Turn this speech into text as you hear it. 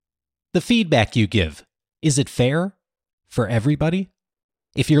The feedback you give, is it fair for everybody?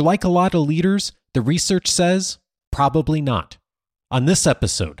 If you're like a lot of leaders, the research says probably not. On this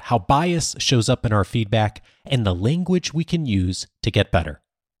episode, how bias shows up in our feedback and the language we can use to get better.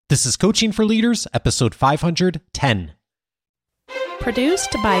 This is Coaching for Leaders, episode 510.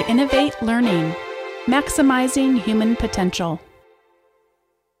 Produced by Innovate Learning, maximizing human potential.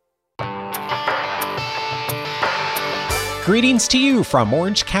 Greetings to you from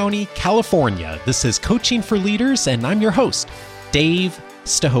Orange County, California. This is Coaching for Leaders, and I'm your host, Dave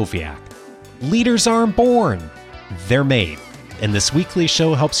Stachowiak. Leaders aren't born, they're made. And this weekly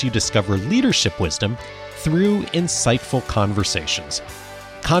show helps you discover leadership wisdom through insightful conversations.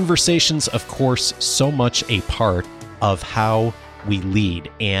 Conversations, of course, so much a part of how we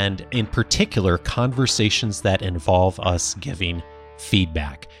lead, and in particular, conversations that involve us giving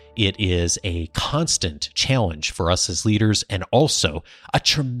feedback. It is a constant challenge for us as leaders and also a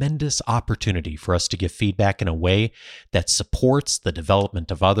tremendous opportunity for us to give feedback in a way that supports the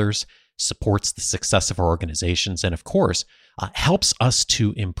development of others, supports the success of our organizations, and of course, helps us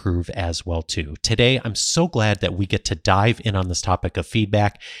to improve as well too. Today, I'm so glad that we get to dive in on this topic of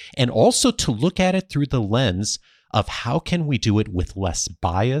feedback and also to look at it through the lens of how can we do it with less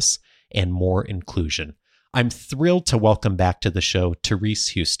bias and more inclusion. I'm thrilled to welcome back to the show Therese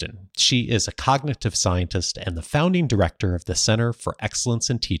Houston. She is a cognitive scientist and the founding director of the Center for Excellence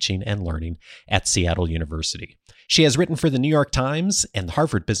in Teaching and Learning at Seattle University. She has written for the New York Times and the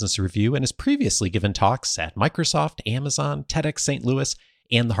Harvard Business Review and has previously given talks at Microsoft, Amazon, TEDx St. Louis,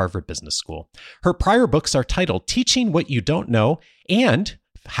 and the Harvard Business School. Her prior books are titled Teaching What You Don't Know and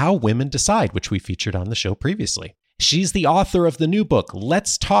How Women Decide, which we featured on the show previously. She's the author of the new book,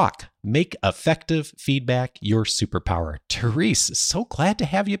 Let's Talk, Make Effective Feedback Your Superpower. Therese, so glad to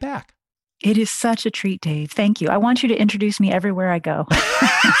have you back. It is such a treat, Dave. Thank you. I want you to introduce me everywhere I go.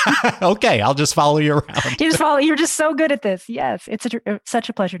 Okay, I'll just follow you around. You're just so good at this. Yes, it's such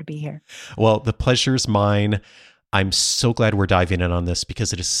a pleasure to be here. Well, the pleasure's mine. I'm so glad we're diving in on this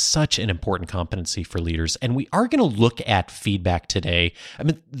because it is such an important competency for leaders. And we are going to look at feedback today. I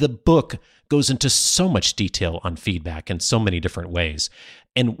mean, the book goes into so much detail on feedback in so many different ways.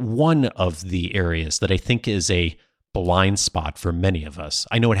 And one of the areas that I think is a blind spot for many of us,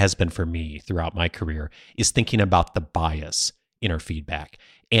 I know it has been for me throughout my career, is thinking about the bias in our feedback.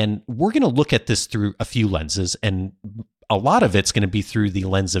 And we're going to look at this through a few lenses. And a lot of it's going to be through the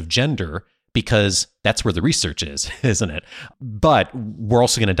lens of gender, because that's where the research is, isn't it? But we're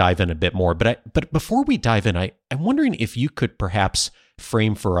also going to dive in a bit more. But before we dive in, I'm wondering if you could perhaps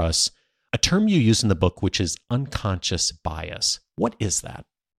frame for us a term you use in the book, which is unconscious bias. What is that?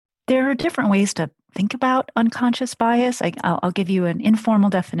 There are different ways to think about unconscious bias. I'll give you an informal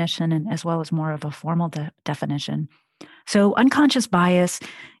definition and as well as more of a formal definition. So unconscious bias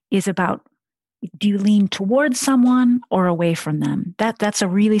is about, do you lean towards someone or away from them? That's a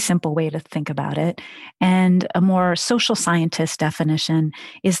really simple way to think about it. And a more social scientist definition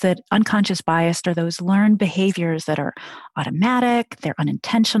is that unconscious bias are those learned behaviors that are automatic, they're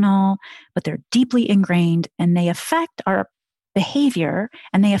unintentional, but they're deeply ingrained and they affect our behavior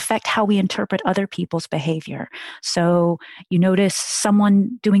and they affect how we interpret other people's behavior. So you notice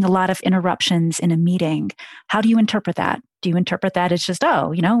someone doing a lot of interruptions in a meeting. How do you interpret that? Do you interpret that as just,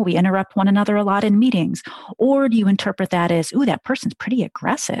 we interrupt one another a lot in meetings? Or do you interpret that as, that person's pretty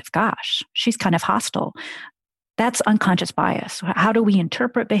aggressive. Gosh, she's kind of hostile. That's unconscious bias. How do we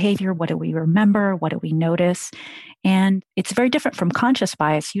interpret behavior? What do we remember? What do we notice? And it's very different from conscious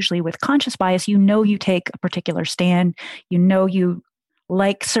bias. Usually with conscious bias, you take a particular stand, you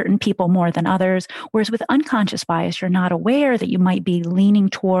like certain people more than others. Whereas with unconscious bias, you're not aware that you might be leaning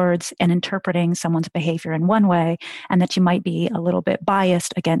towards and interpreting someone's behavior in one way, and that you might be a little bit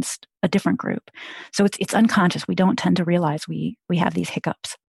biased against a different group. So it's unconscious. We don't tend to realize we have these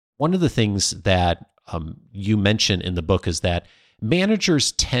hiccups. One of the things that you mention in the book is that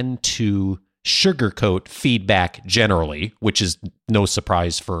managers tend to sugarcoat feedback generally, which is no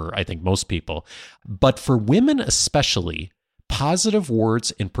surprise for, I think, most people. But for women especially, positive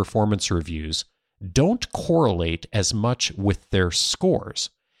words in performance reviews don't correlate as much with their scores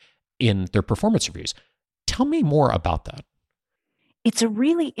in their performance reviews. Tell me more about that. It's a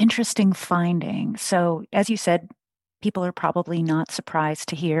really interesting finding. So, as you said, people are probably not surprised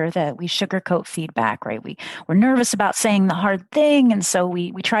to hear that we sugarcoat feedback, right? We're nervous about saying the hard thing, and so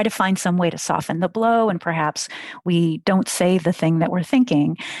we try to find some way to soften the blow, and perhaps we don't say the thing that we're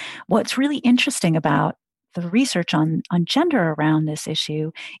thinking. What's really interesting about the research on gender around this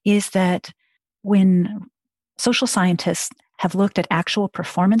issue is that when social scientists have looked at actual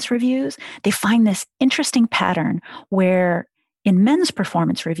performance reviews, they find this interesting pattern where in men's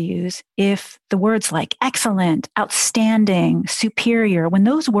performance reviews, if the words like excellent, outstanding, superior, when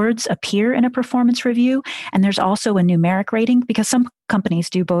those words appear in a performance review, and there's also a numeric rating, because some companies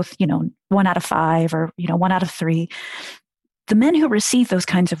do both, 1 out of 5 or, 1 out of 3. The men who receive those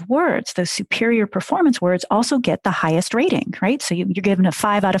kinds of words, those superior performance words, also get the highest rating, right? So you're given a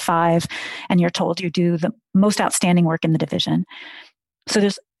 5 out of 5, and you're told you do the most outstanding work in the division. So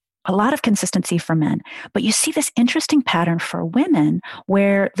there's a lot of consistency for men. But you see this interesting pattern for women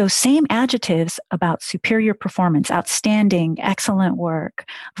where those same adjectives about superior performance, outstanding, excellent work,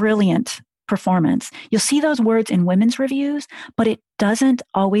 brilliant performance, you'll see those words in women's reviews, but it doesn't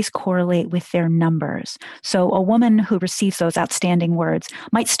always correlate with their numbers. So a woman who receives those outstanding words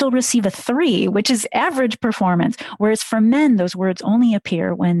might still receive a 3, which is average performance. Whereas for men, those words only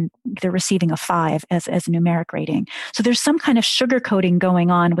appear when they're receiving a 5 as a numeric rating. So there's some kind of sugarcoating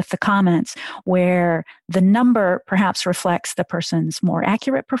going on with the comments where the number perhaps reflects the person's more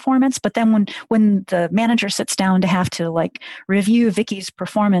accurate performance. But then when the manager sits down to have to review Vicky's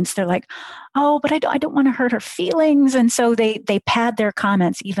performance, they're like, oh, but I don't want to hurt her feelings. And so they pad their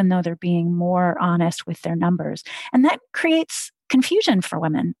comments, even though they're being more honest with their numbers. And that creates confusion for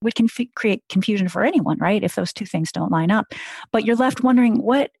women. We can create confusion for anyone, right? If those two things don't line up. But you're left wondering,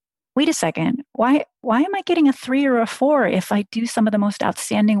 wait a second, why am I getting a 3 or a 4 if I do some of the most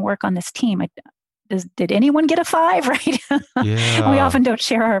outstanding work on this team? Did anyone get a 5, right? Yeah. We often don't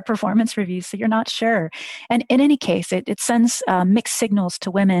share our performance reviews, so you're not sure. And in any case, it sends mixed signals to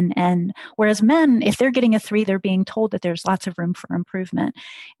women. And whereas men, if they're getting a 3, they're being told that there's lots of room for improvement.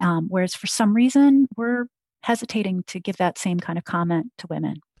 Whereas for some reason, we're hesitating to give that same kind of comment to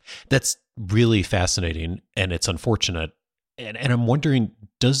women. That's really fascinating, and it's unfortunate. And I'm wondering,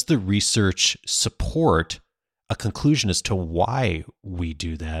 does the research support a conclusion as to why we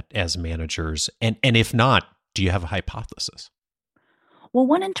do that as managers? And if not, do you have a hypothesis? Well,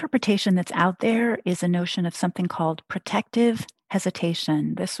 one interpretation that's out there is a notion of something called protective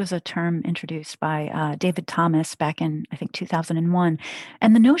hesitation. This was a term introduced by David Thomas back in, I think, 2001.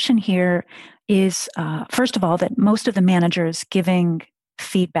 And the notion here is, first of all, that most of the managers giving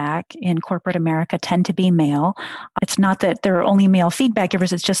feedback in corporate America tend to be male. It's not that there are only male feedback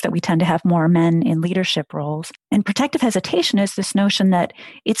givers, it's just that we tend to have more men in leadership roles. And protective hesitation is this notion that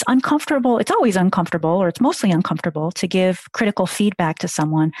it's uncomfortable, it's always uncomfortable, or it's mostly uncomfortable to give critical feedback to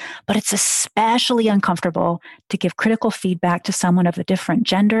someone, but it's especially uncomfortable to give critical feedback to someone of a different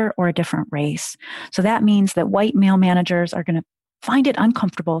gender or a different race. So that means that white male managers are going to find it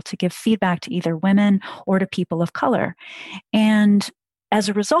uncomfortable to give feedback to either women or to people of color. And as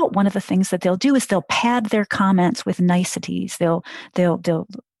a result, one of the things that they'll do is they'll pad their comments with niceties.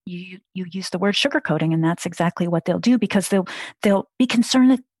 You use the word sugarcoating, and that's exactly what they'll do, because they'll be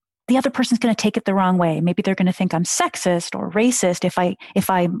concerned that the other person's going to take it the wrong way. Maybe they're going to think I'm sexist or racist if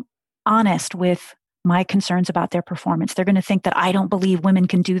I'm honest with my concerns about their performance. They're going to think that I don't believe women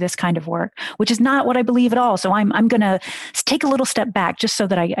can do this kind of work, which is not what I believe at all. So I'm going to take a little step back just so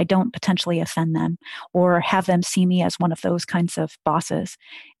that I don't potentially offend them or have them see me as one of those kinds of bosses.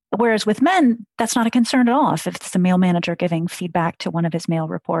 Whereas with men, that's not a concern at all if it's the male manager giving feedback to one of his male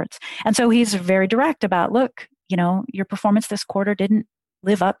reports. And so he's very direct about, look, your performance this quarter didn't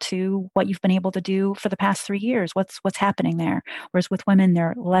live up to what you've been able to do for the past 3 years. What's happening there? Whereas with women,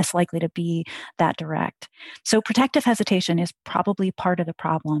 they're less likely to be that direct. So protective hesitation is probably part of the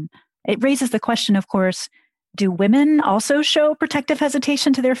problem. It raises the question, of course, do women also show protective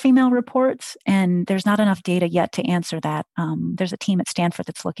hesitation to their female reports? And there's not enough data yet to answer that. There's a team at Stanford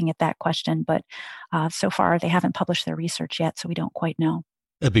that's looking at that question, but so far they haven't published their research yet, so we don't quite know.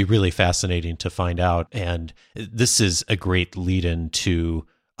 It'd be really fascinating to find out. And this is a great lead-in to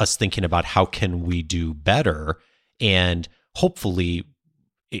us thinking about how can we do better. And hopefully,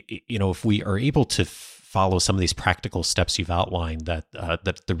 if we are able to follow some of these practical steps you've outlined that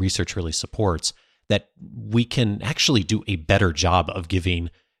the research really supports, that we can actually do a better job of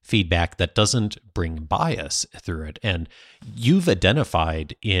giving feedback that doesn't bring bias through it. And you've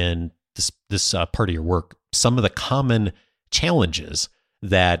identified in this part of your work some of the common challenges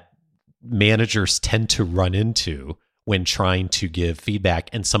that managers tend to run into when trying to give feedback,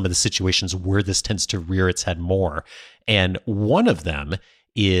 and some of the situations where this tends to rear its head more. And one of them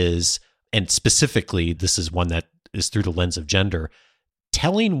is, and specifically, this is one that is through the lens of gender,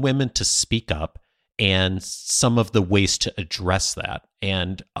 telling women to speak up and some of the ways to address that.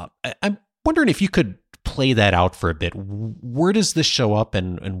 And I'm wondering if you could play that out for a bit. Where does this show up,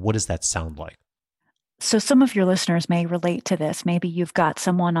 and what does that sound like? So some of your listeners may relate to this. Maybe you've got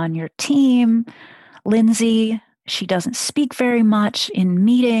someone on your team, Lindsay, she doesn't speak very much in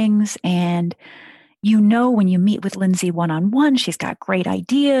meetings, and when you meet with Lindsay one-on-one, she's got great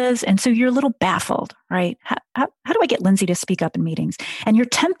ideas. And so you're a little baffled, right? How do I get Lindsay to speak up in meetings? And you're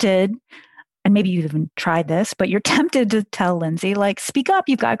tempted, and maybe you've even tried this, but you're tempted to tell Lindsay, like, speak up,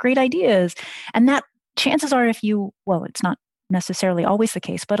 you've got great ideas. And that chances are it's not necessarily always the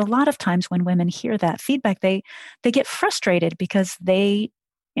case, but a lot of times when women hear that feedback, they get frustrated because they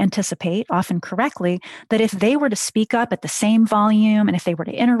anticipate, often correctly, that if they were to speak up at the same volume and if they were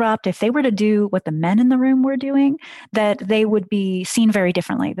to interrupt, if they were to do what the men in the room were doing, that they would be seen very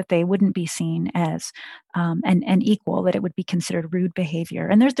differently, that they wouldn't be seen as an equal, that it would be considered rude behavior.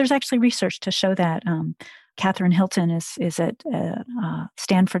 And there's actually research to show that. Catherine Hilton is at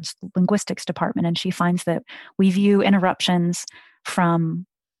Stanford's linguistics department, and she finds that we view interruptions from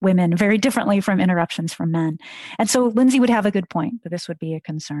women very differently from interruptions from men. And so Lindsay would have a good point that this would be a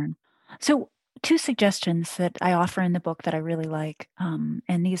concern. So 2 suggestions that I offer in the book that I really like,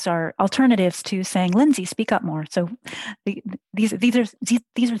 and these are alternatives to saying, Lindsay, speak up more. So these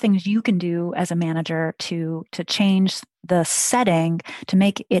are things you can do as a manager to change the setting to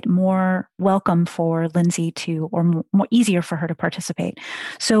make it more welcome for Lindsay or more easier for her to participate.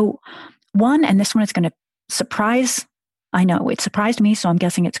 So one, and this one is going to surprise, I know it surprised me, so I'm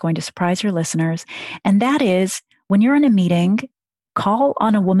guessing it's going to surprise your listeners. And that is, when you're in a meeting, call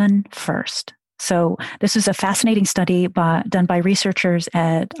on a woman first. So this is a fascinating study done by researchers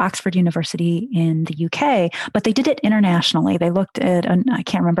at Oxford University in the UK, but they did it internationally. They looked at, I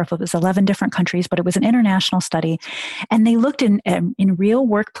can't remember if it was 11 different countries, but it was an international study. And they looked in real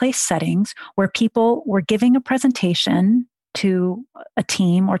workplace settings where people were giving a presentation to a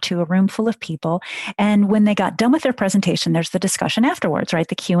team or to a room full of people. And when they got done with their presentation, there's the discussion afterwards, right?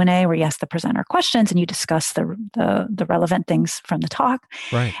 The Q&A where you ask the presenter questions and you discuss the relevant things from the talk.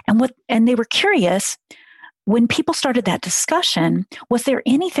 Right. And they were curious, when people started that discussion, was there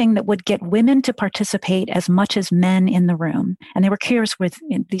anything that would get women to participate as much as men in the room? And they were curious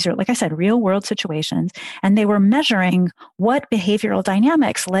these are, like I said, real world situations. And they were measuring what behavioral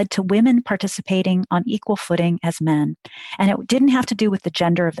dynamics led to women participating on equal footing as men. And it didn't have to do with the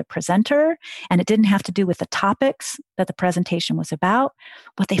gender of the presenter, and it didn't have to do with the topics that the presentation was about.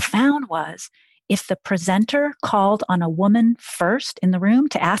 What they found was, if the presenter called on a woman first in the room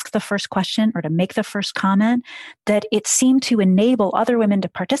to ask the first question or to make the first comment, that it seemed to enable other women to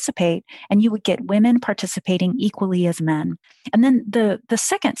participate, and you would get women participating equally as men. And then the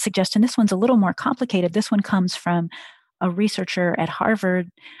second suggestion, this one's a little more complicated. This one comes from a researcher at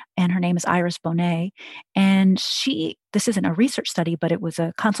Harvard, and her name is Iris Bonet. And this isn't a research study, but it was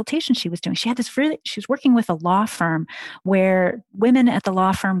a consultation she was doing. She was working with a law firm where women at the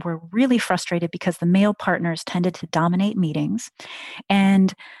law firm were really frustrated because the male partners tended to dominate meetings.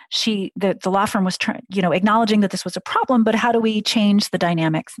 And the law firm was acknowledging that this was a problem, but how do we change the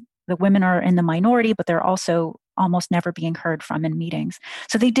dynamics? The women are in the minority, but they're also almost never being heard from in meetings.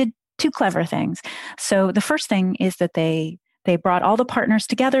 So they did 2 clever things. So the first thing is that they brought all the partners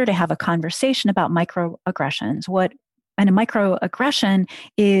together to have a conversation about microaggressions. And a microaggression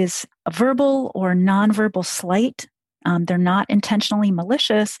is a verbal or nonverbal slight. They're not intentionally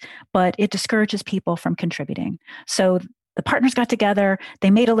malicious, but it discourages people from contributing. So the partners got together, they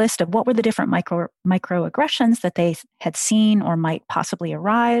made a list of what were the different microaggressions that they had seen or might possibly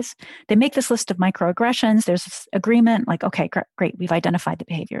arise. They make this list of microaggressions. There's this agreement, like, okay, great, we've identified the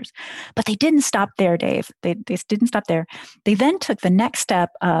behaviors. But they didn't stop there, Dave. They didn't stop there. They then took the next step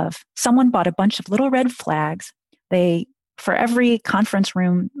of someone bought a bunch of little red flags. For every conference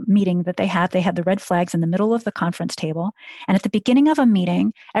room meeting that they had the red flags in the middle of the conference table. And at the beginning of a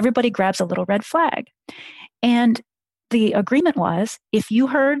meeting, everybody grabs a little red flag. And the agreement was, if you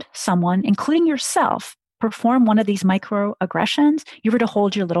heard someone, including yourself, perform one of these microaggressions, you were to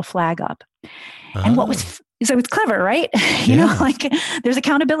hold your little flag up. And so it's clever, right? There's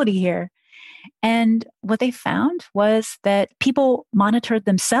accountability here. And what they found was that people monitored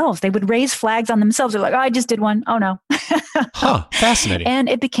themselves. They would raise flags on themselves. They're like, oh, I just did one. Oh, no. Fascinating. And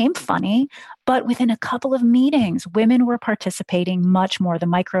it became funny. But within a couple of meetings, women were participating much more. The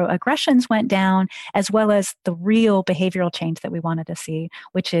microaggressions went down, as well as the real behavioral change that we wanted to see,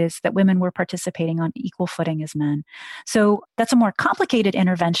 which is that women were participating on equal footing as men. So that's a more complicated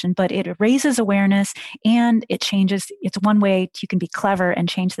intervention, but it raises awareness and it changes. It's one way you can be clever and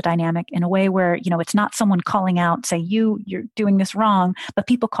change the dynamic in a way where, it's not someone calling out, say, you're doing this wrong, but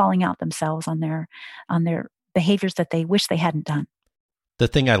people calling out themselves on their behaviors that they wish they hadn't done. The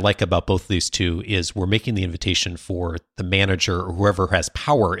thing I like about both of these 2 is we're making the invitation for the manager or whoever has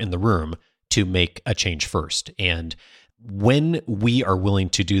power in the room to make a change first. And when we are willing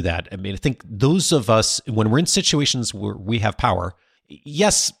to do that, I think those of us, when we're in situations where we have power,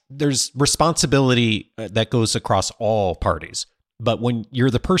 yes, there's responsibility that goes across all parties. But when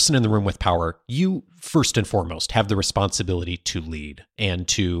you're the person in the room with power, you first and foremost have the responsibility to lead and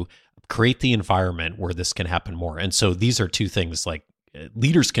to create the environment where this can happen more. And so these are two things like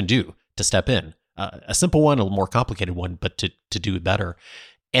leaders can do to step in. A simple one, a more complicated one, but to do it better.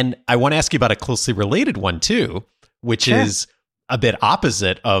 And I want to ask you about a closely related one too, which Sure. is a bit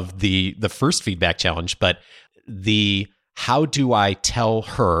opposite of the first feedback challenge, but the how do I tell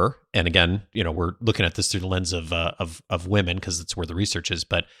her? And again, we're looking at this through the lens of women because it's where the research is.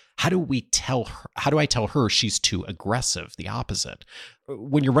 But how do we tell her? How do I tell her she's too aggressive? The opposite.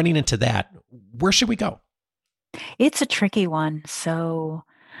 When you're running into that, where should we go? It's a tricky one. So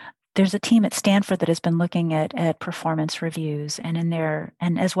there's a team at Stanford that has been looking at performance reviews, and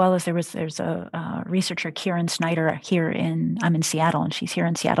as well as there's a researcher, Kieran Snyder, I'm in Seattle, and she's here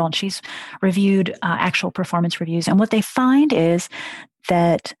in Seattle, and she's reviewed actual performance reviews. And what they find is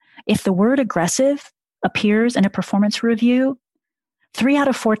that if the word aggressive appears in a performance review, 3 out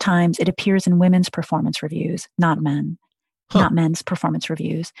of 4 times it appears in women's performance reviews, not men. Not men's performance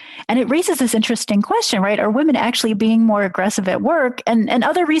reviews. And it raises this interesting question, right? Are women actually being more aggressive at work? And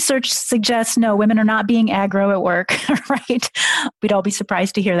other research suggests, no, women are not being aggro at work, right? We'd all be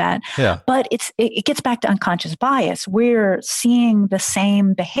surprised to hear that. Yeah. But it gets back to unconscious bias. We're seeing the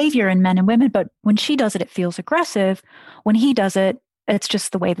same behavior in men and women, but when she does it, it feels aggressive. When he does it, it's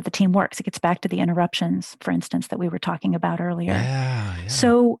just the way that the team works. It gets back to the interruptions, for instance, that we were talking about earlier. Yeah.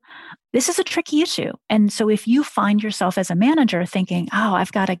 So this is a tricky issue. And so if you find yourself as a manager thinking, oh,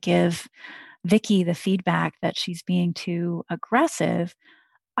 I've got to give Vicky the feedback that she's being too aggressive,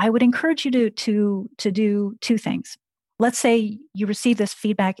 I would encourage you to do 2 things. Let's say you receive this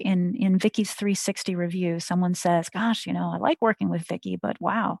feedback in Vicky's 360 review. Someone says, gosh, I like working with Vicky, but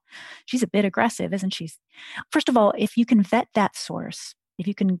wow, she's a bit aggressive, isn't she? First of all, if you can vet that source, if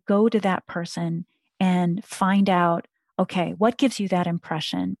you can go to that person and find out, okay, what gives you that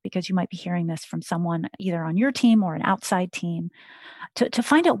impression? Because you might be hearing this from someone either on your team or an outside team, to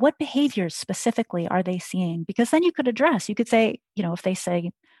find out what behaviors specifically are they seeing? Because then you could say, if they say,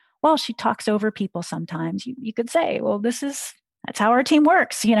 well, she talks over people sometimes, you could say, well, that's how our team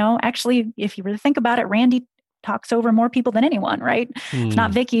works. Actually, if you were to think about it, Randy talks over more people than anyone, right? It's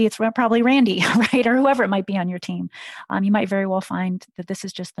not Vicky, it's probably Randy, right? Or whoever it might be on your team. You might very well find that this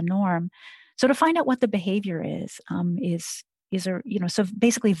is just the norm. So to find out what the behavior is so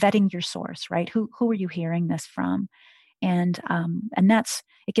basically vetting your source, right? Who are you hearing this from? And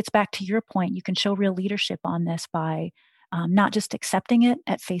it gets back to your point. You can show real leadership on this by not just accepting it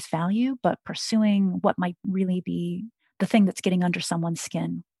at face value, but pursuing what might really be the thing that's getting under someone's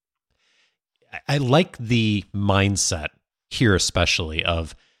skin. I like the mindset here, especially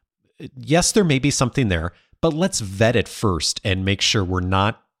of, yes, there may be something there, but let's vet it first and make sure we're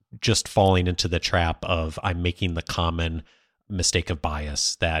not just falling into the trap of I'm making the common mistake of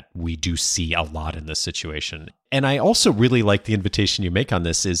bias that we do see a lot in this situation. And I also really like the invitation you make on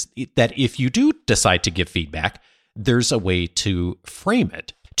this is that if you do decide to give feedback, there's a way to frame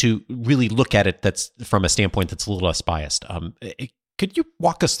it, to really look at it that's from a standpoint that's a little less biased. Could you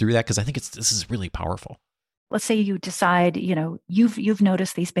walk us through that? Because I think this is really powerful. Let's say you decide, you've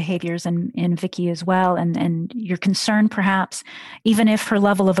noticed these behaviors in Vicky as well, and you're concerned perhaps, even if her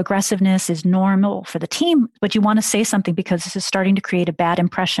level of aggressiveness is normal for the team, but you want to say something because this is starting to create a bad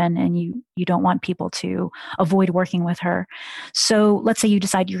impression and you don't want people to avoid working with her. So let's say you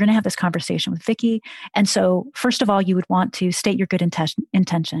decide you're going to have this conversation with Vicky. And so first of all, you would want to state your good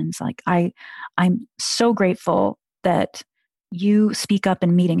intentions. Like, I'm so grateful that you speak up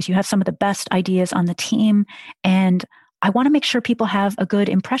in meetings. You have some of the best ideas on the team. And I want to make sure people have a good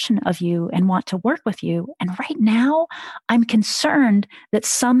impression of you and want to work with you. And right now, I'm concerned that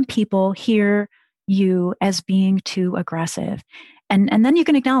some people hear you as being too aggressive. And then you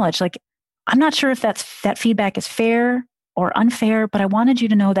can acknowledge, like, I'm not sure if that feedback is fair or unfair, but I wanted you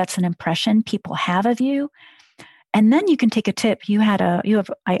to know that's an impression people have of you. And then you can take a tip.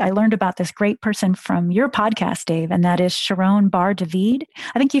 I learned about this great person from your podcast, Dave, and that is Sharon Bar David.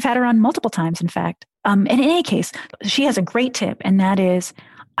 I think you've had her on multiple times, in fact. And in any case, she has a great tip, and that is,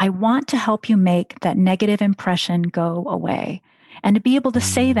 I want to help you make that negative impression go away. And to be able to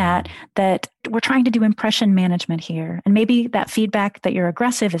say that we're trying to do impression management here. And maybe that feedback that you're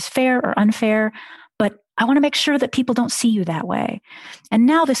aggressive is fair or unfair, but I want to make sure that people don't see you that way. And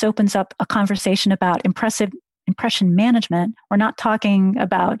now this opens up a conversation about impression management. We're not talking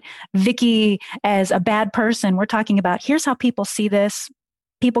about Vicky as a bad person. We're talking about, here's how people see this.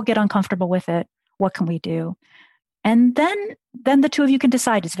 People get uncomfortable with it. What can we do? And then the two of you can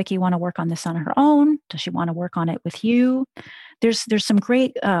decide, does Vicky want to work on this on her own? Does she want to work on it with you? There's some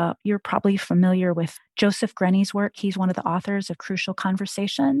great, you're probably familiar with Joseph Grenny's work. He's one of the authors of Crucial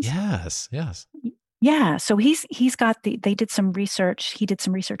Conversations. Yes. Yeah. So he's got they did some research. He did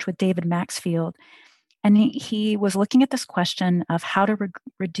some research with David Maxfield. And he was looking at this question of how to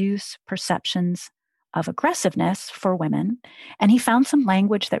reduce perceptions of aggressiveness for women. And he found some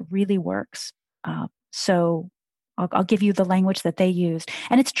language that really works. So I'll give you the language that they used.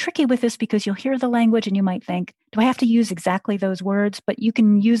 And it's tricky with this because you'll hear the language and you might think, do I have to use exactly those words? But you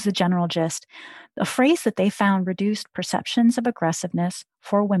can use the general gist. A phrase that they found reduced perceptions of aggressiveness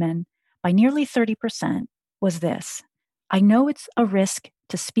for women by nearly 30% was this: I know it's a risk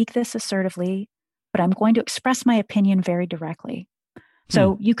to speak this assertively, but I'm going to express my opinion very directly.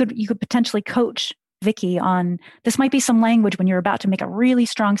 So you could potentially coach Vicky on, this might be some language when you're about to make a really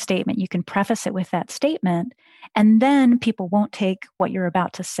strong statement. You can preface it with that statement, and then people won't take what you're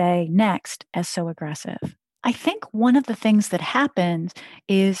about to say next as so aggressive. I think one of the things that happens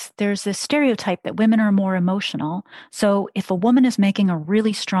is there's this stereotype that women are more emotional. So if a woman is making a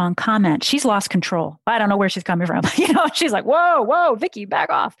really strong comment, she's lost control. I don't know where she's coming from. She's like, whoa, Vicky, back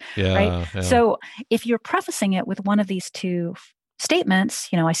off. Yeah, right? yeah. So if you're prefacing it with one of these two statements,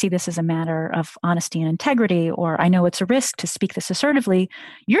 I see this as a matter of honesty and integrity, or I know it's a risk to speak this assertively,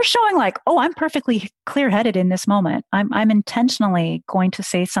 you're showing like, oh, I'm perfectly clear-headed in this moment. I'm intentionally going to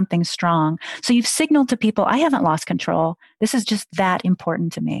say something strong. So you've signaled to people, I haven't lost control. This is just that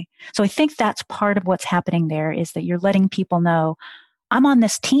important to me. So I think that's part of what's happening there, is that you're letting people know, I'm on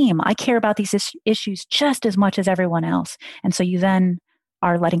this team. I care about these issues just as much as everyone else. And so you then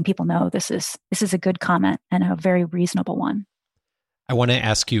are letting people know this is a good comment and a very reasonable one. I want to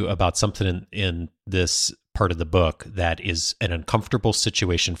ask you about something in this part of the book that is an uncomfortable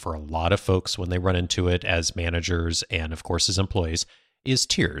situation for a lot of folks when they run into it as managers and, of course, as employees, is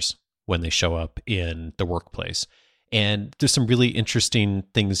tears when they show up in the workplace. And there's some really interesting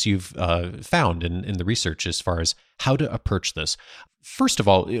things you've found in the research as far as how to approach this. First of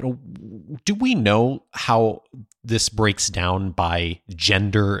all, do we know how this breaks down by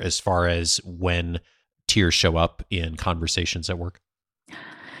gender as far as when tears show up in conversations at work?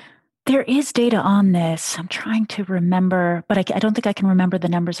 There is data on this. I'm trying to remember, but I don't think I can remember the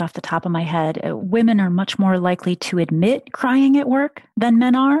numbers off the top of my head. Women are much more likely to admit crying at work than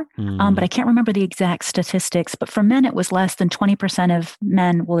men are, but I can't remember the exact statistics. But for men, it was less than 20% of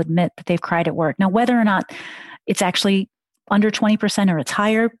men will admit that they've cried at work. Now, whether or not it's actually under 20% or it's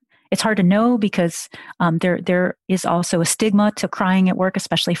higher, it's hard to know because there is also a stigma to crying at work,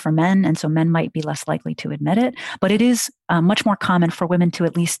 especially for men. And so men might be less likely to admit it. But it is much more common for women to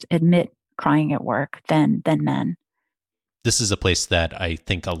at least admit crying at work than men. This is a place that I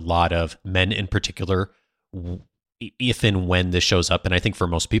think a lot of men in particular, if and when this shows up, and I think for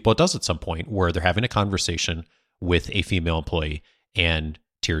most people it does at some point, where they're having a conversation with a female employee and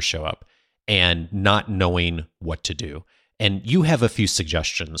tears show up and not knowing what to do. And you have a few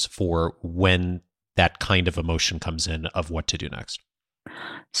suggestions for when that kind of emotion comes in of what to do next.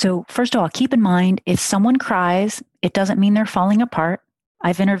 So first of all, keep in mind, if someone cries, it doesn't mean they're falling apart.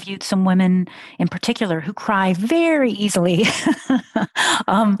 I've interviewed some women in particular who cry very easily.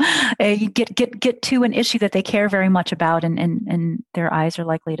 You get to an issue that they care very much about, and their eyes are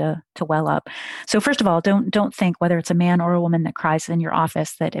likely to well up. So first of all, don't think whether it's a man or a woman that cries in your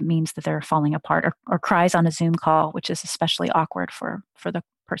office that it means that they're falling apart, or cries on a Zoom call, which is especially awkward for the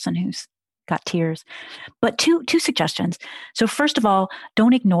person who's got tears. But two suggestions. So first of all,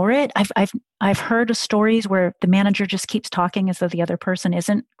 don't ignore it. I've heard of stories where the manager just keeps talking as though the other person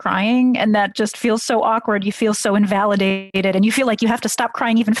isn't crying, and that just feels so awkward. You feel so invalidated, and you feel like you have to stop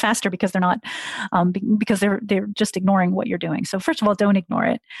crying even faster because they're not, because they're just ignoring what you're doing. So first of all, don't ignore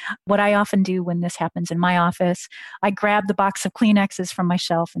it. What I often do when this happens in my office, I grab the box of Kleenexes from my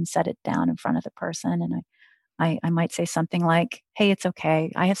shelf and set it down in front of the person, and I might say something like, hey, it's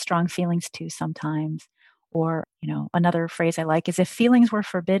okay. I have strong feelings too sometimes. Or, another phrase I like is, if feelings were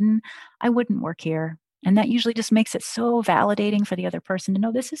forbidden, I wouldn't work here. And that usually just makes it so validating for the other person to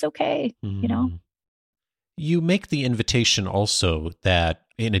know this is okay, You make the invitation also that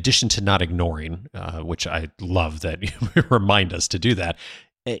in addition to not ignoring, which I love that you remind us to do that,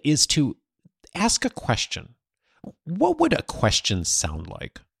 is to ask a question. What would a question sound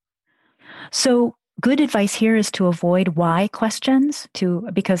like? So good advice here is to avoid why questions,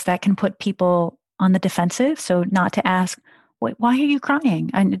 because that can put people on the defensive. So not to ask, why are you crying?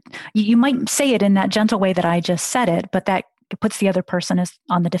 And you might say it in that gentle way that I just said it, but that puts the other person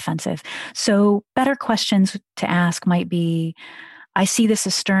on the defensive. So better questions to ask might be, I see this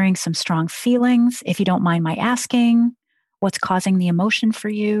as stirring some strong feelings. If you don't mind my asking, what's causing the emotion for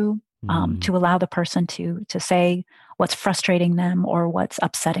you? To allow the person to say what's frustrating them or what's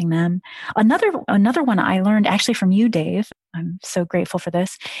upsetting them. Another one I learned actually from you, Dave, I'm so grateful for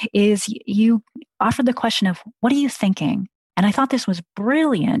this, is you offered the question of, what are you thinking? And I thought this was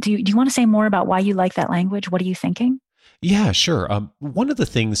brilliant. Do you want to say more about why you like that language? What are you thinking? Yeah, sure. One of the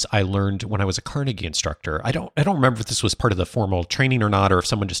things I learned when I was a Carnegie instructor, I don't remember if this was part of the formal training or not, or if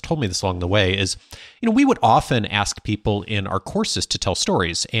someone just told me this along the way, is, we would often ask people in our courses to tell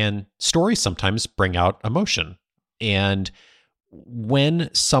stories, and stories sometimes bring out emotion. And when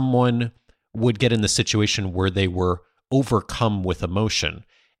someone would get in the situation where they were overcome with emotion,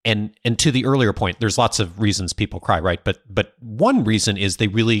 and to the earlier point, there's lots of reasons people cry, right? But one reason is they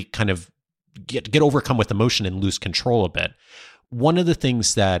really kind of get overcome with emotion and lose control a bit. One of the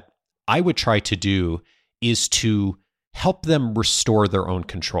things that I would try to do is to help them restore their own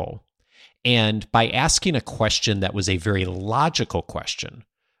control. And by asking a question that was a very logical question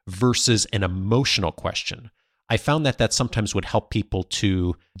versus an emotional question, I found that sometimes would help people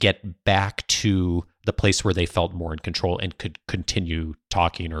to get back to the place where they felt more in control and could continue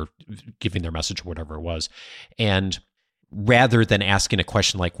talking or giving their message or whatever it was. And rather than asking a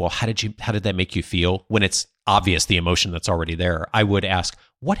question like, well, how did that make you feel? When it's obvious the emotion that's already there, I would ask,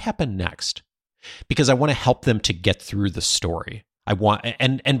 what happened next? Because I want to help them to get through the story.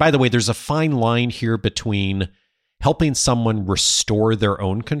 And by the way, there's a fine line here between helping someone restore their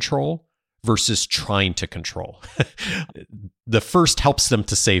own control versus trying to control. The first helps them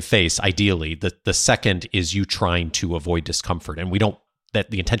to save face, ideally. The second is you trying to avoid discomfort. And that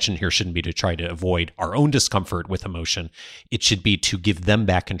the intention here shouldn't be to try to avoid our own discomfort with emotion. It should be to give them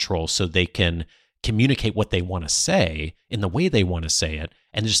back control so they can communicate what they want to say in the way they want to say it,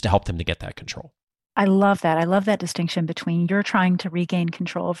 and just to help them to get that control. I love that. I love that distinction between you're trying to regain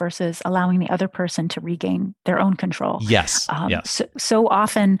control versus allowing the other person to regain their own control. Yes. Yes. So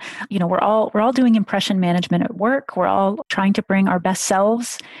often, we're all doing impression management at work. We're all trying to bring our best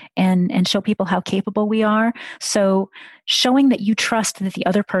selves and show people how capable we are. So showing that you trust that the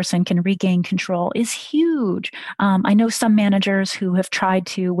other person can regain control is huge. I know some managers who have tried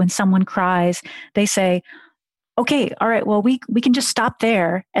to, when someone cries, they say, okay, all right, well, we can just stop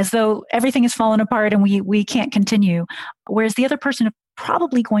there, as though everything has fallen apart and we can't continue. Whereas the other person is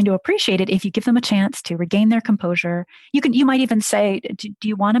probably going to appreciate it if you give them a chance to regain their composure. You might even say, do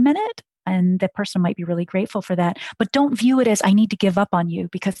you want a minute? And that person might be really grateful for that. But don't view it as, I need to give up on you,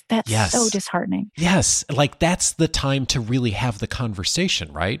 because that's so disheartening. Yes, like that's the time to really have the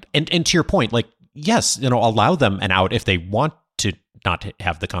conversation, right? And to your point, like, yes, allow them an out if they want to not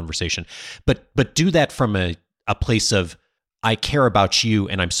have the conversation, but do that from a place of, I care about you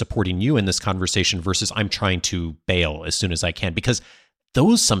and I'm supporting you in this conversation versus I'm trying to bail as soon as I can. Because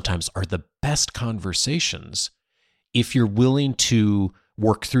those sometimes are the best conversations. If you're willing to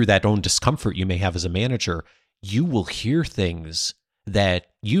work through that own discomfort you may have as a manager, you will hear things that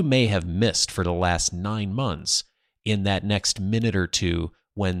you may have missed for the last 9 months in that next minute or two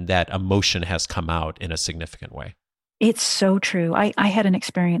when that emotion has come out in a significant way. It's so true. I had an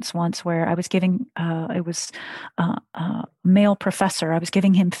experience once where I was giving, it was a male professor. I was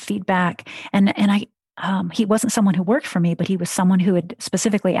giving him feedback, and he wasn't someone who worked for me, but he was someone who had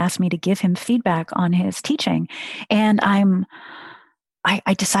specifically asked me to give him feedback on his teaching. And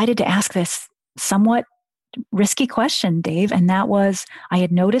I decided to ask this somewhat risky question, Dave, and that was, I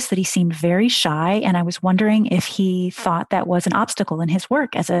had noticed that he seemed very shy, and I was wondering if he thought that was an obstacle in his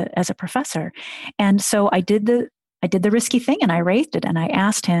work as a professor. And so I did the risky thing, and I raised it, and I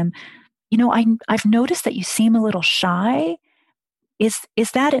asked him, I've noticed that you seem a little shy. Is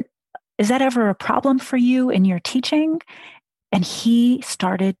that ever a problem for you in your teaching? And he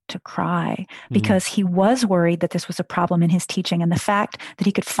started to cry because he was worried that this was a problem in his teaching. And the fact that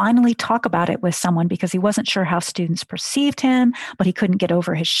he could finally talk about it with someone, because he wasn't sure how students perceived him, but he couldn't get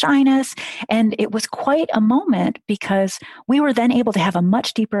over his shyness. And it was quite a moment, because we were then able to have a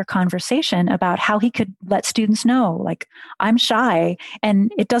much deeper conversation about how he could let students know, like, I'm shy,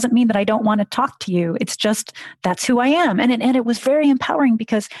 and it doesn't mean that I don't want to talk to you. It's just, that's who I am. And it was very empowering,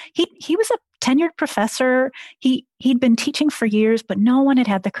 because he was a tenured professor. He'd been teaching for years, but no one had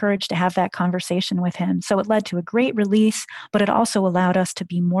had the courage to have that conversation with him. So it led to a great release, but it also allowed us to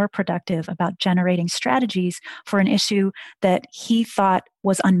be more productive about generating strategies for an issue that he thought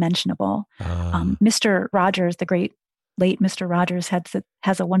was unmentionable. Mr. Rogers, the great late Mr. Rogers,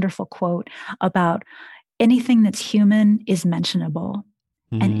 has a wonderful quote about anything that's human is mentionable,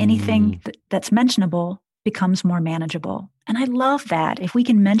 and anything that's mentionable becomes more manageable. And I love that. If we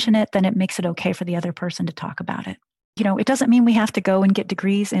can mention it, then it makes it okay for the other person to talk about it. it doesn't mean we have to go and get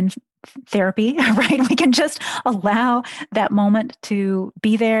degrees in therapy, right? We can just allow that moment to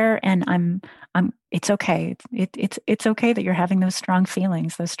be there, and it's okay. It's okay that you're having those strong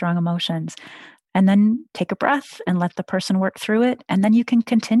feelings, those strong emotions. And then take a breath and let the person work through it. And then you can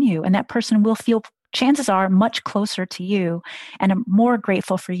continue. And that person will feel, chances are, much closer to you and I'm more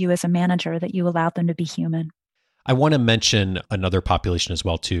grateful for you as a manager that you allowed them to be human. I want to mention another population as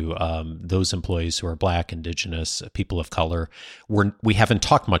well, too. Those employees who are Black, Indigenous, people of color. We haven't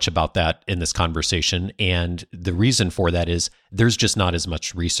talked much about that in this conversation. And the reason for that is there's just not as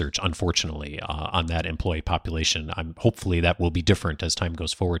much research, unfortunately, on that employee population. Hopefully that will be different as time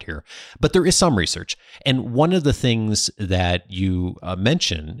goes forward here. But there is some research. And one of the things that you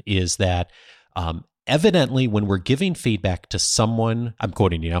mention is that evidently when we're giving feedback to someone, I'm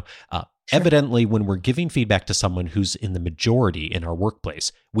quoting you now, Sure. Evidently, when we're giving feedback to someone who's in the majority in our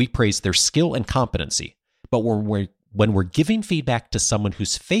workplace, we praise their skill and competency. But when we're giving feedback to someone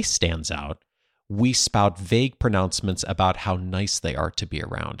whose face stands out, we spout vague pronouncements about how nice they are to be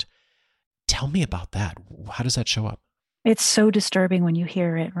around. Tell me about that. How does that show up? It's so disturbing when you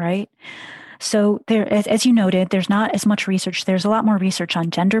hear it, right? So there, as you noted, there's not as much research. There's a lot more research on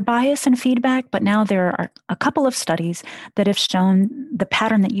gender bias and feedback, but now there are a couple of studies that have shown the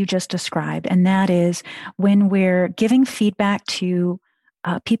pattern that you just described. And that is when we're giving feedback to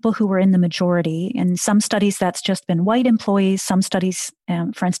people who were in the majority. In some studies, that's just been white employees. Some studies,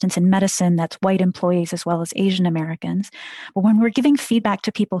 for instance, in medicine, that's white employees as well as Asian Americans. But when we're giving feedback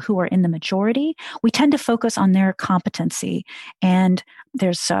to people who are in the majority, we tend to focus on their competency. And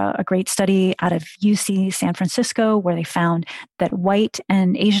there's a great study out of UC San Francisco where they found that white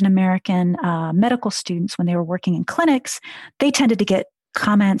and Asian American medical students, when they were working in clinics, they tended to get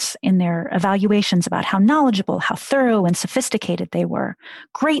comments in their evaluations about how knowledgeable, how thorough and sophisticated they were.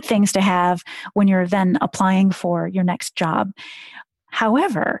 Great things to have when you're then applying for your next job.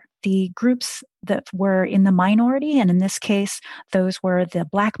 However, the groups that were in the minority, and in this case, those were the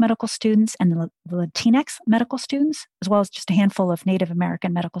Black medical students and the Latinx medical students, as well as just a handful of Native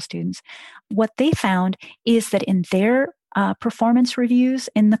American medical students, what they found is that in their performance reviews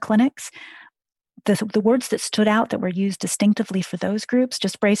in the clinics, the words that stood out that were used distinctively for those groups,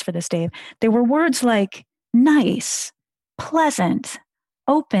 just brace for this, Dave, there were words like nice, pleasant,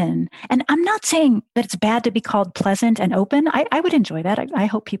 open. And I'm not saying that it's bad to be called pleasant and open. I would enjoy that. I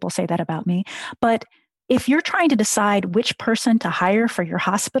hope people say that about me. But if you're trying to decide which person to hire for your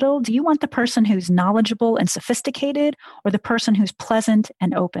hospital, do you want the person who's knowledgeable and sophisticated or the person who's pleasant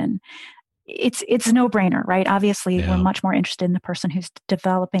and open? It's a no-brainer, right? Obviously, We're much more interested in the person who's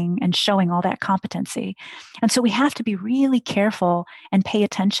developing and showing all that competency. And so we have to be really careful and pay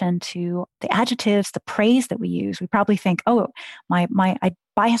attention to the adjectives, the praise that we use. We probably think, oh, my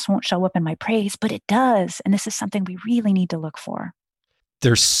bias won't show up in my praise, but it does. And this is something we really need to look for.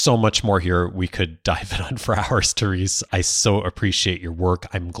 There's so much more here we could dive in on for hours, Therese. I so appreciate your work.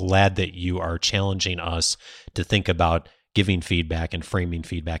 I'm glad that you are challenging us to think about giving feedback and framing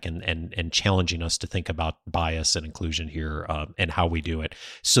feedback and challenging us to think about bias and inclusion here and how we do it.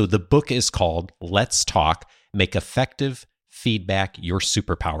 So the book is called Let's Talk, Make Effective Feedback Your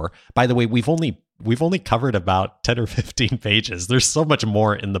Superpower. By the way, we've only covered about 10 or 15 pages. There's so much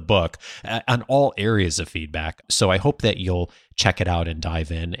more in the book on all areas of feedback. So I hope that you'll check it out and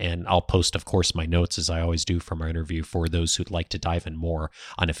dive in. And I'll post, of course, my notes as I always do from our interview for those who'd like to dive in more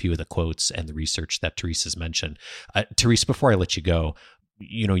on a few of the quotes and the research that Therese has mentioned. Therese, before I let you go,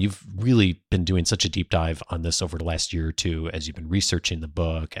 you've really been doing such a deep dive on this over the last year or two as you've been researching the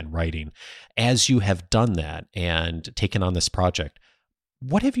book and writing. As you have done that and taken on this project,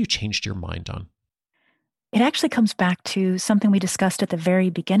 what have you changed your mind on? It actually comes back to something we discussed at the very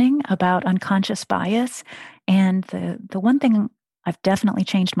beginning about unconscious bias. And the one thing I've definitely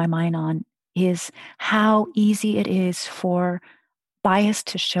changed my mind on is how easy it is for bias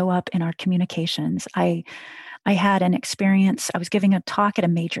to show up in our communications. I had an experience. I was giving a talk at a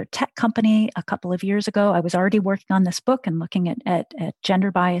major tech company a couple of years ago. I was already working on this book and looking at gender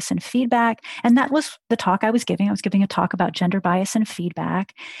bias and feedback. And that was the talk I was giving. I was giving a talk about gender bias and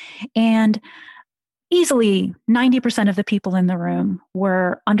feedback. And easily 90% of the people in the room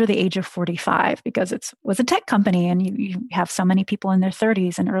were under the age of 45 because it was a tech company and you have so many people in their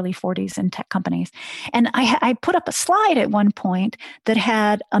 30s and early 40s in tech companies. And I put up a slide at one point that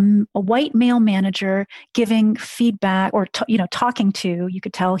had a white male manager giving feedback or talking to, you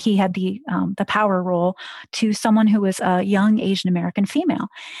could tell he had the power role, to someone who was a young Asian American female.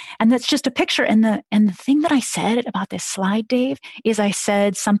 And that's just a picture. And the thing that I said about this slide, Dave, is I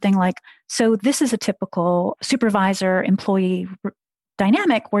said something like, so this is a typical supervisor-employee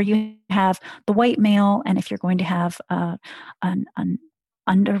dynamic where you have the white male, and if you're going to have an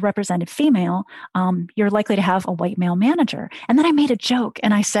underrepresented female, you're likely to have a white male manager. And then I made a joke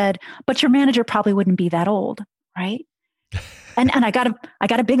and I said, but your manager probably wouldn't be that old, right? and I got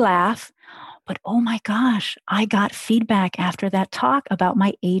a big laugh. But oh my gosh, I got feedback after that talk about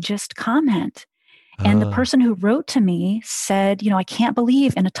my ageist comment. And the person who wrote to me said, I can't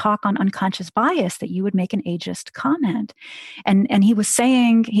believe in a talk on unconscious bias that you would make an ageist comment. And he was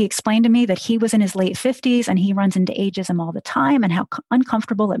saying, he explained to me that he was in his late 50s and he runs into ageism all the time and how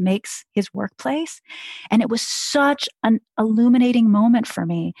uncomfortable it makes his workplace. And it was such an illuminating moment for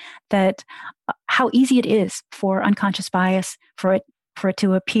me that how easy it is for unconscious bias, for it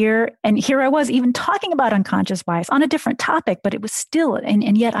to appear. And here I was even talking about unconscious bias on a different topic, but it was still,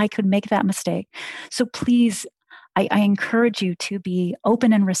 and yet I could make that mistake. So please, I encourage you to be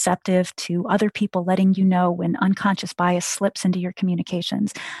open and receptive to other people letting you know when unconscious bias slips into your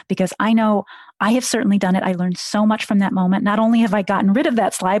communications, because I know I have certainly done it. I learned so much from that moment. Not only have I gotten rid of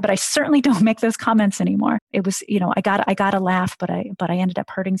that slide, but I certainly don't make those comments anymore. It was, I got a laugh, but I ended up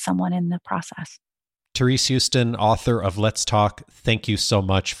hurting someone in the process. Therese Houston, author of Let's Talk, thank you so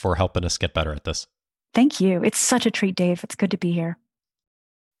much for helping us get better at this. Thank you. It's such a treat, Dave. It's good to be here.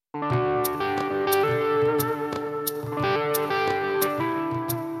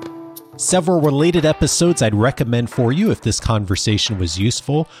 Several related episodes I'd recommend for you if this conversation was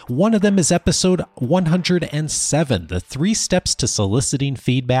useful. One of them is episode 107, The 3 Steps to Soliciting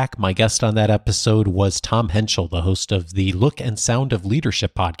Feedback. My guest on that episode was Tom Henschel, the host of the Look and Sound of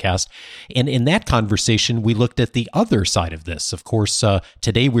Leadership podcast. And in that conversation, we looked at the other side of this. Of course,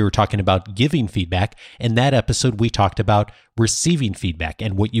 today we were talking about giving feedback. In that episode, we talked about receiving feedback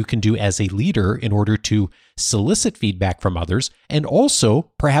and what you can do as a leader in order to solicit feedback from others, and also,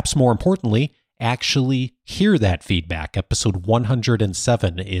 perhaps more importantly, actually hear that feedback. Episode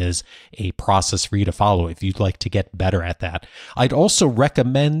 107 is a process for you to follow if you'd like to get better at that. I'd also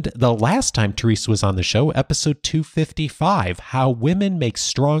recommend the last time Therese was on the show, episode 255, How Women Make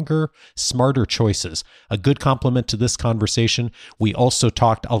Stronger, Smarter Choices. A good complement to this conversation. We also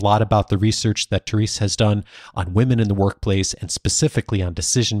talked a lot about the research that Therese has done on women in the workplace and specifically on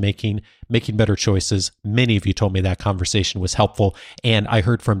decision-making, making better choices. Many of you told me that conversation was helpful, and I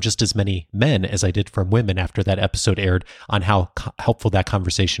heard from just as many men as I did from women after that episode aired on how helpful that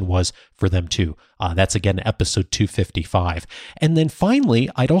conversation was for them too. That's again, episode 255. And then finally,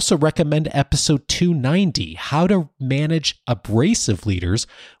 I'd also recommend episode 290, How to Manage Abrasive Leaders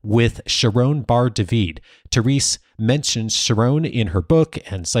with Sharon Bar-David. Therese mentions Sharon in her book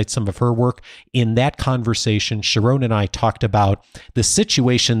and cites some of her work. In that conversation, Sharon and I talked about the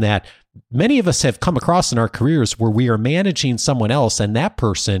situation that many of us have come across in our careers where we are managing someone else and that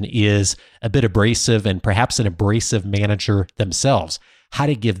person is a bit abrasive and perhaps an abrasive manager themselves. How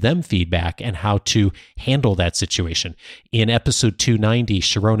to give them feedback and how to handle that situation. In episode 290,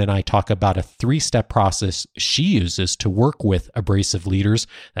 Sharon and I talk about a 3-step process she uses to work with abrasive leaders.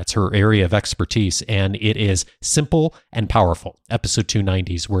 That's her area of expertise, and it is simple and powerful. Episode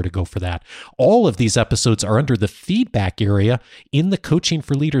 290 is where to go for that. All of these episodes are under the feedback area in the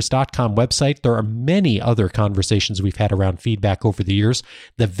coachingforleaders.com website. There are many other conversations we've had around feedback over the years.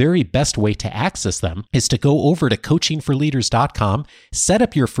 The very best way to access them is to go over to coachingforleaders.com, set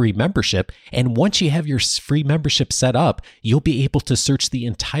up your free membership, and once you have your free membership set up, you'll be able to search the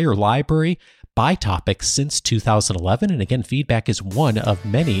entire library by topic since 2011. And again, feedback is one of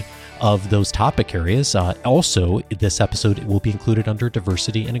many of those topic areas. Also, this episode will be included under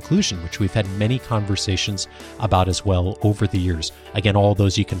diversity and inclusion, which we've had many conversations about as well over the years. Again, all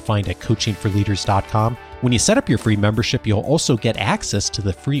those you can find at coachingforleaders.com. When you set up your free membership, you'll also get access to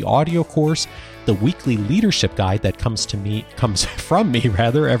the free audio course, the weekly leadership guide that comes from me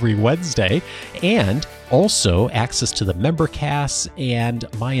every Wednesday, and also access to the member casts and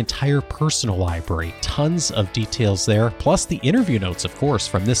my entire personal library. Tons of details there, plus the interview notes, of course,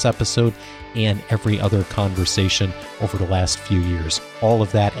 from this episode and every other conversation over the last few years. All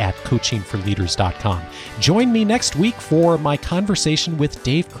of that at coachingforleaders.com. Join me next week for my conversation with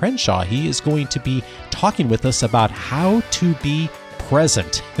Dave Crenshaw. He is going to be talking with us about how to be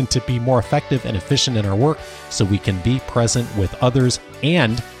present and to be more effective and efficient in our work so we can be present with others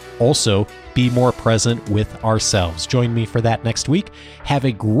and also be more present with ourselves. Join me for that next week. Have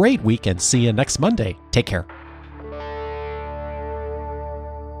a great week and see you next Monday. Take care.